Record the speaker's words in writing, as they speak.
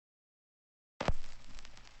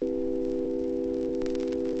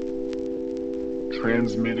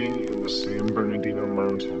transmitting in the San Bernardino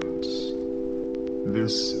Mountains.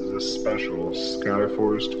 This is a special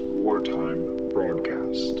Skyforest wartime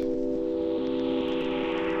broadcast.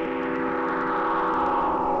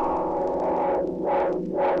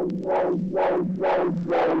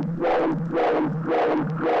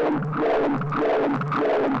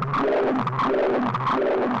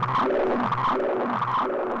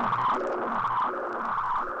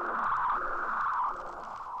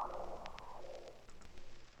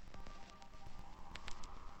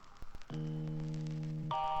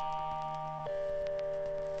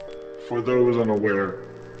 For those unaware,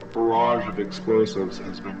 a barrage of explosives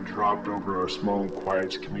has been dropped over our small,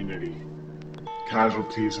 quiet community.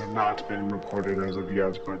 Casualties have not been reported as of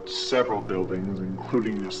yet, but several buildings,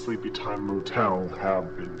 including the Sleepy Time Motel,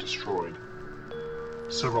 have been destroyed.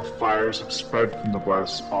 Several fires have spread from the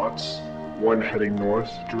blast spots, one heading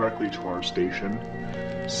north directly to our station.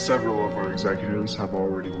 Several of our executives have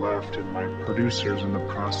already left, and my producer's in the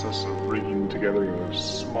process of rigging together a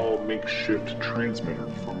small makeshift transmitter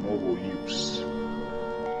for mobile use.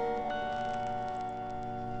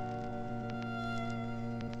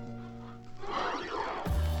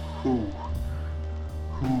 Who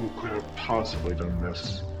could have possibly done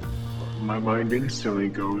this? My mind instantly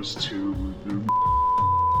goes to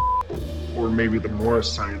or maybe the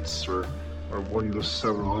Morrisites, or one of the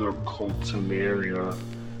several other cults in the area.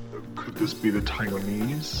 Could this be the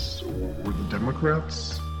Taiwanese or the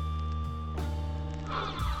Democrats?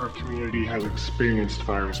 Our community has experienced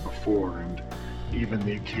fires before, and even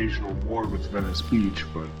the occasional war with Venice Beach,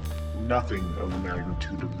 but nothing of the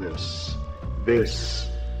magnitude of this. This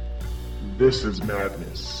is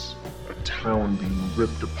madness. A town being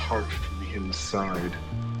ripped apart from the inside.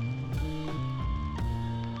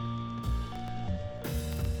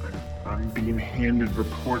 I'm being handed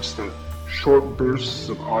reports that short bursts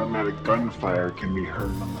of automatic gunfire can be heard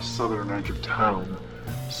on the southern edge of town.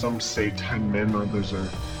 Some say 10 men, others are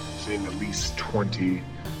saying at least 20.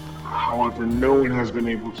 However, no one has been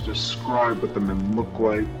able to describe what the men look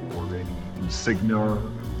like, or any insignia,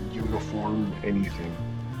 uniform, anything.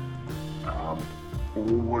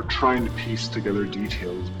 We're trying to piece together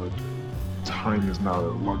details, but time is not a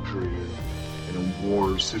luxury in a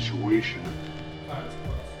war situation.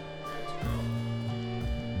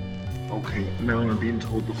 Okay, now I'm being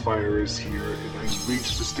told the fire is here. It has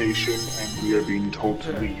reached the station, and we are being told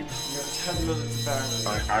to leave. You have 10 minutes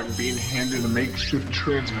back. I'm being handed a makeshift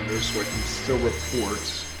transmitter so I can still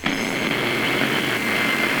report.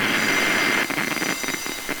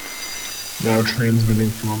 Now transmitting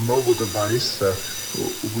from a mobile device.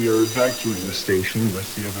 We are evacuating the station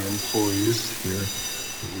with the other employees here.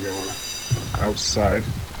 We are outside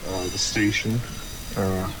the station.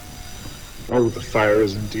 The fire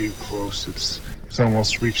is indeed close. It's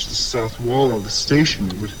almost reached the south wall of the station.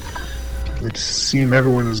 It would seem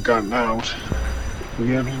everyone has gotten out. Do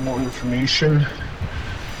we have any more information?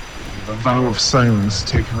 The vow of silence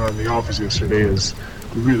taken around the office yesterday is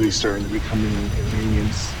really starting to become an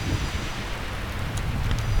inconvenience.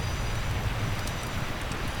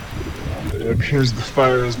 It appears the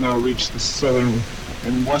fire has now reached the southern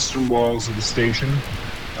and western walls of the station.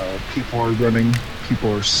 People are running,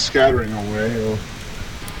 people are scattering away.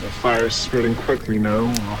 The fire is spreading quickly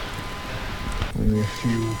now. Only a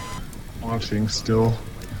few watching still.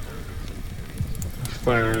 The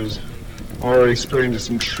fire is already spreading to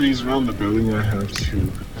some trees around the building. I have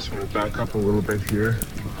to sort of back up a little bit here.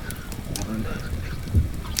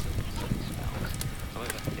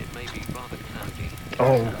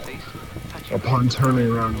 Upon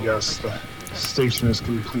turning around, yes, the station is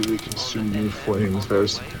completely consumed in flames.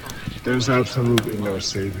 There's absolutely no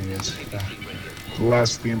saving it. The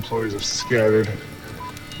last of the employees have scattered,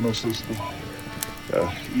 mostly to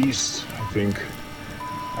the east, I think.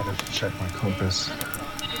 I'd have to check my compass.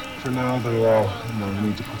 For now, they're all, I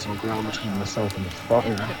need to put some ground between myself and the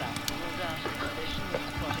fire.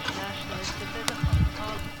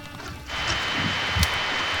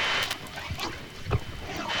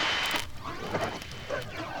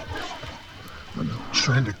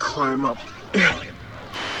 Trying to climb up.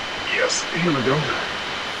 Yes, here we go.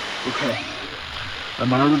 Okay.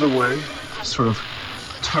 I'm out of the way, sort of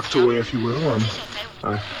tucked away, if you will.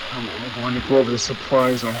 I'm going to go over the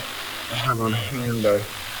supplies I have on hand. I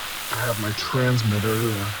have my transmitter,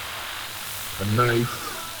 a knife,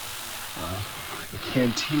 a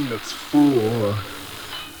canteen that's full,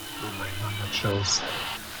 not much else.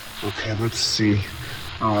 Okay, let's see.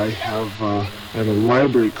 I have a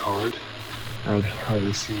library card. That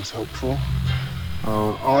hardly seems helpful.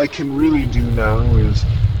 All I can really do now is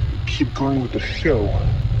keep going with the show.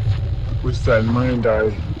 With that in mind,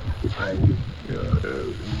 I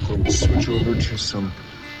I'm going to switch over to some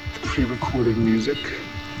pre-recorded music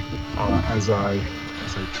as I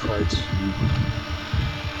try to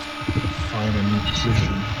find a new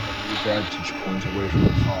position, a new vantage point away from the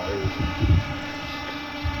fire.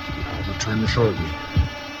 I'll return shortly.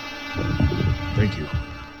 Thank you.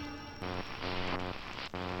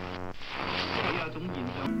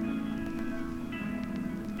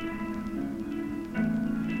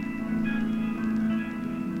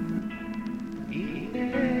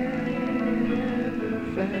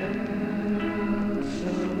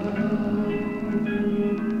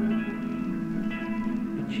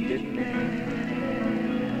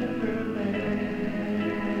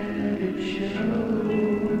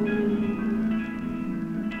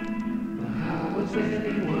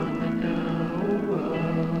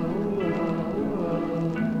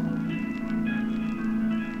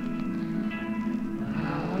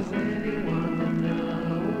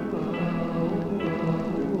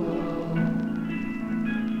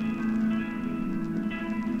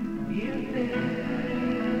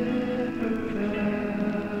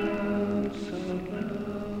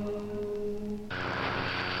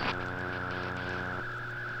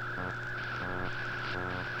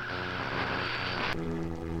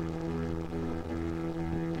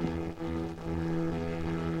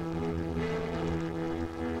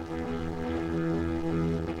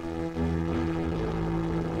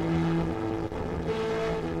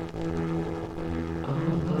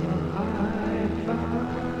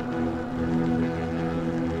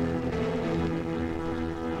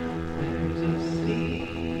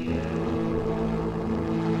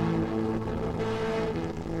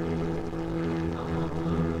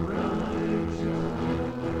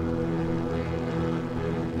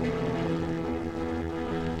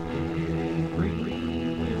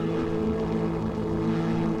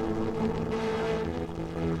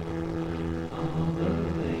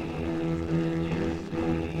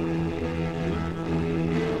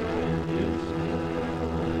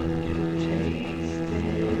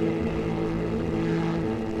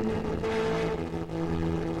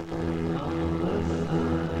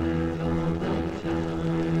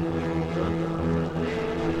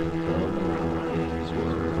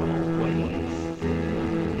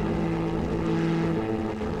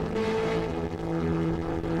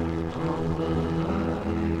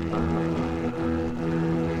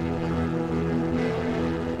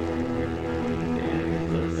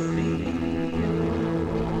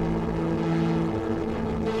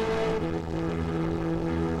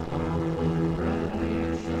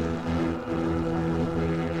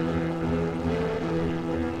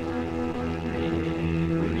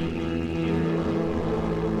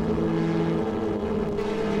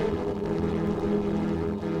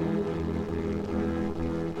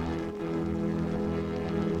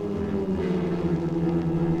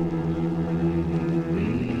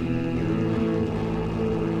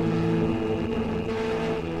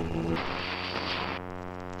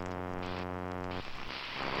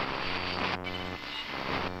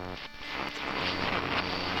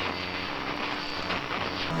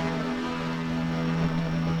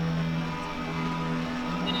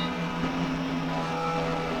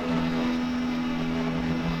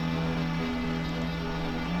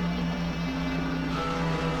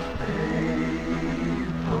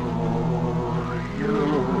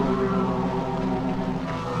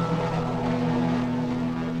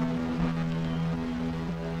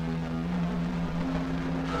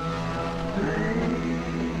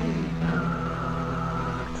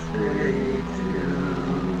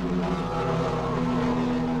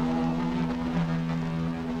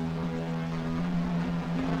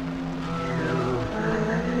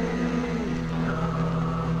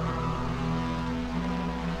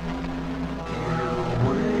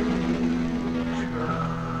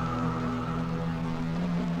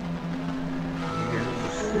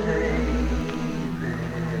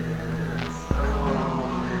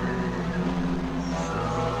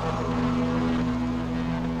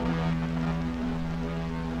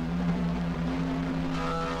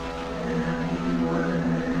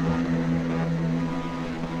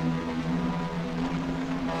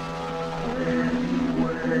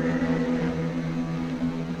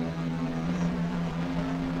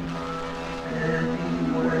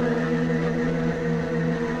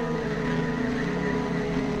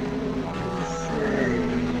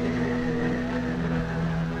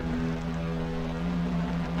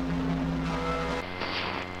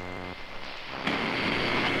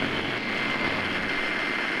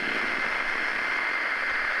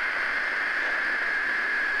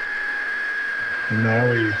 And now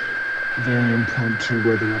a very impromptu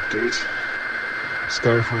weather update.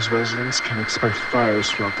 Skyforce residents can expect fires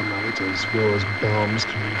throughout the night, as well as bombs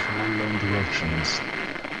coming from unknown directions.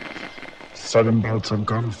 Sudden bouts of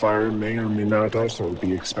gunfire may or may not also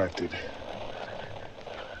be expected.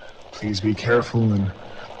 Please be careful and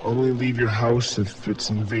only leave your house if it's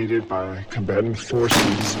invaded by combatant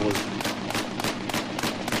forces or...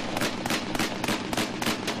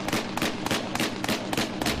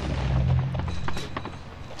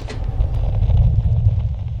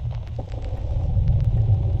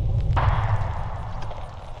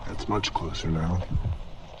 That's much closer now.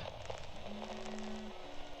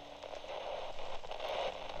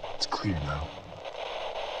 It's clear now.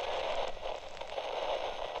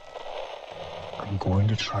 I'm going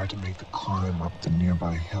to try to make the climb up the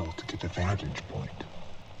nearby hill to get a vantage point.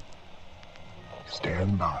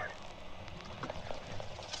 Stand by.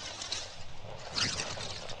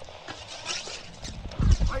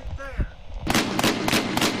 Right there!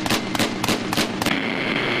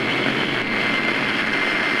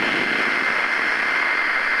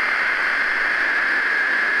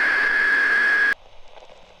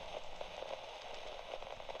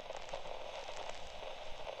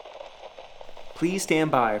 Please stand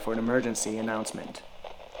by for an emergency announcement.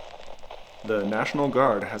 The National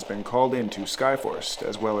Guard has been called into Skyforce,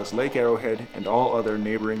 as well as Lake Arrowhead and all other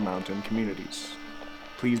neighboring mountain communities.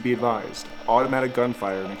 Please be advised, automatic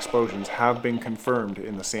gunfire and explosions have been confirmed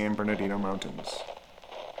in the San Bernardino Mountains.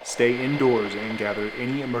 Stay indoors and gather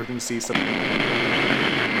any emergency support.